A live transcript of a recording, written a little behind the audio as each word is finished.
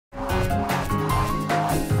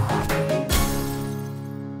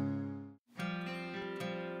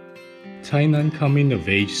Tainan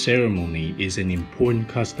coming-of-age ceremony is an important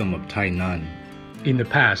custom of Tainan. In the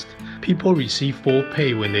past, people received full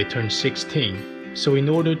pay when they turned 16, so in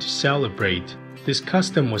order to celebrate, this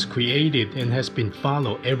custom was created and has been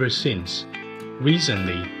followed ever since.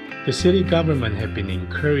 Recently, the city government have been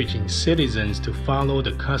encouraging citizens to follow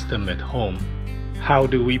the custom at home. How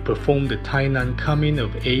do we perform the Tainan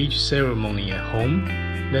coming-of-age ceremony at home?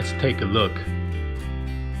 Let's take a look.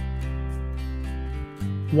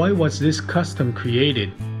 Why was this custom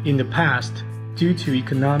created? In the past, due to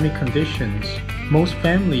economic conditions, most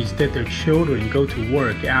families let their children go to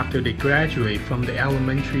work after they graduate from the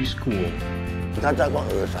elementary school. 咱在我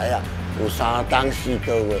儿婿啊，有3档4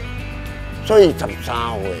个月，所以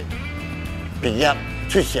13岁毕业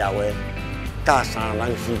出社会，加3档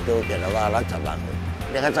4个月落啊，咱16岁。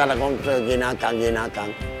你较早来讲做囡仔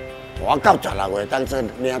工，我到16岁当做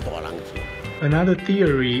领大人去。Another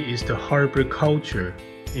theory is the harbor culture.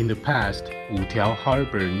 In the past, 五条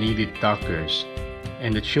harbor needed dockers,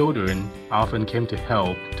 and the children often came to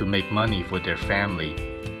help to make money for their family.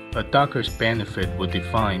 A docker's benefit was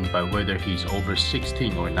defined by whether he's over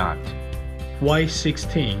 16 or not. Why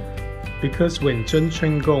 16? Because when Zheng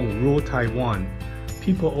Chengong ruled Taiwan,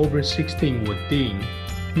 people over 16 were ding.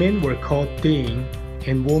 Men were called ding,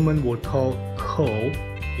 and women were called ko.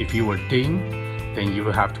 If you were ding, then you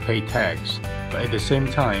would have to pay tax, but at the same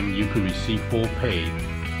time, you could receive full pay.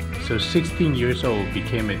 So 16 years old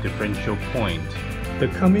became a differential point. The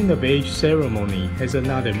coming-of-age ceremony has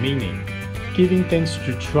another meaning, giving thanks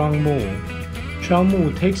to Changmu.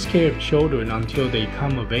 Changmu takes care of children until they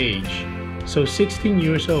come of age. So 16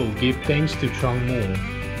 years old give thanks to Changmu.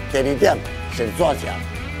 第二点，先抓下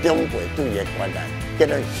长辈对的关爱，叫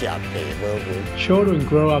咱下地无痕。 Children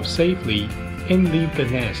grow up safely and leave the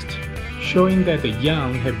nest, showing that the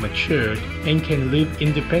young have matured and can live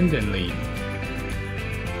independently.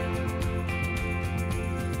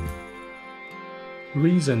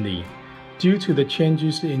 Recently, due to the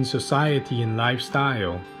changes in society and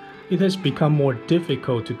lifestyle, it has become more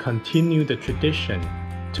difficult to continue the tradition,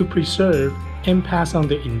 to preserve and pass on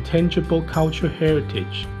the intangible cultural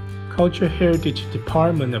heritage. Cultural Heritage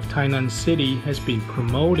Department of Tainan City has been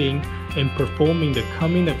promoting and performing the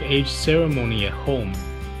coming-of-age ceremony at home.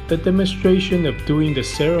 The demonstration of doing the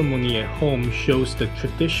ceremony at home shows the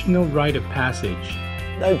traditional rite of passage.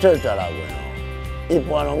 咱做16岁哦，一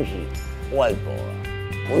般拢是外婆啦。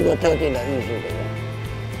 有一个特定的意思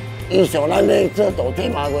就是，以上咱咧做大体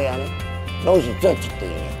马过啊，拢是做一段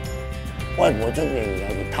的。外婆这边也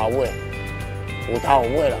是头尾，有头有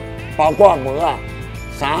尾啦，包括帽啊、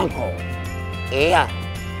衫裤、鞋啊、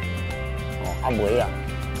袜啊，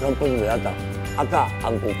拢分袂到，甲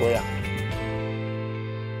红玫瑰啊。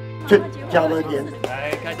去交了点。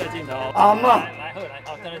来看一下镜头。阿嬷。来，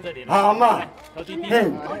好，站在这里。阿嬷。头低低。来，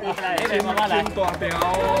妈妈来。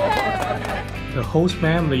 The host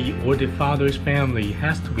family or the father's family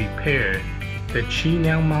has to prepare the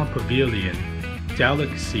Qingyangma Pavilion,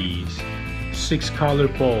 delicacies, 6-color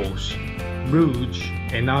bowls, rouge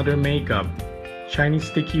and other makeup, Chinese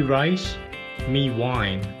sticky rice, meat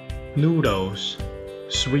wine, noodles,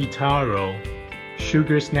 sweet taro,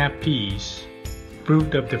 sugar snap peas,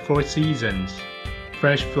 fruit of the 4 seasons,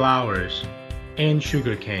 fresh flowers, and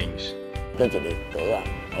sugar canes. 这个德啊，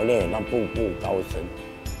好嘞，让步步高升。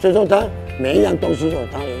 所以说，它每一样东西都有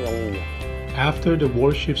它的用意啊。 After the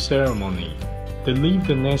worship ceremony, the leave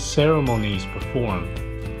the nest ceremony is performed,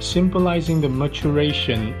 symbolizing the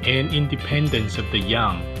maturation and independence of the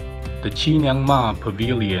young. The Qingyangma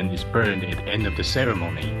Pavilion is burned at the end of the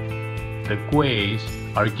ceremony. The guis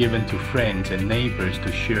are given to friends and neighbors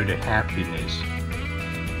to share their happiness.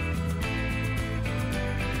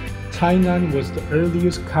 Tainan was the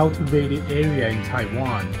earliest cultivated area in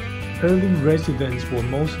Taiwan. Early residents were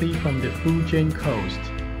mostly from the Fujian coast,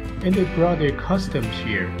 and they brought their customs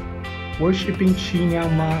here. Worshipping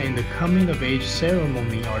Qingyangma and the coming-of-age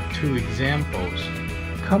ceremony are 2 examples.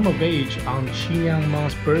 Come-of-age on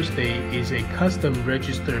Qingyangma's birthday is a custom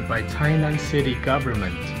registered by Tainan City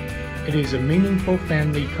government. It is a meaningful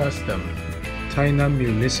family custom. Tainan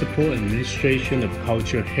Municipal Administration of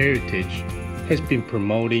Cultural Heritage has been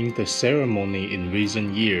promoting the ceremony in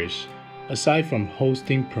recent years. Aside from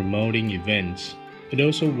hosting promoting events, it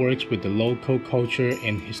also works with the local culture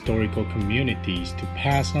and historical communities to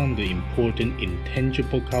pass on the important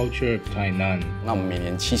intangible culture of Tainan. 那我们每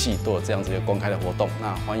年7夕都有这样子一个公开的活动，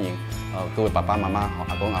那欢迎各位爸爸妈妈、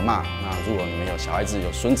阿公阿嬷，那如果你们有小孩子、有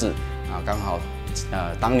孙子啊，刚好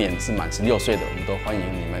当年是满16岁的，我们都欢迎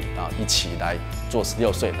你们一起来做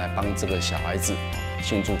16岁，来帮这个小孩子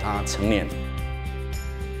庆祝他成年。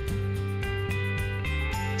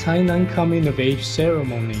Tainan coming of age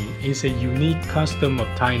ceremony is a unique custom of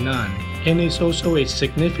Tainan and is also a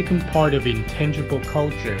significant part of intangible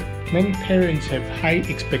culture. Many parents have high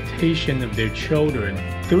expectations of their children.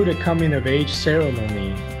 Through the coming of age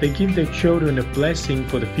ceremony, they give their children a blessing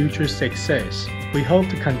for the future success. We hope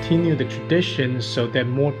to continue the tradition so that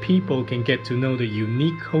more people can get to know the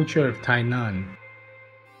unique culture of Tainan.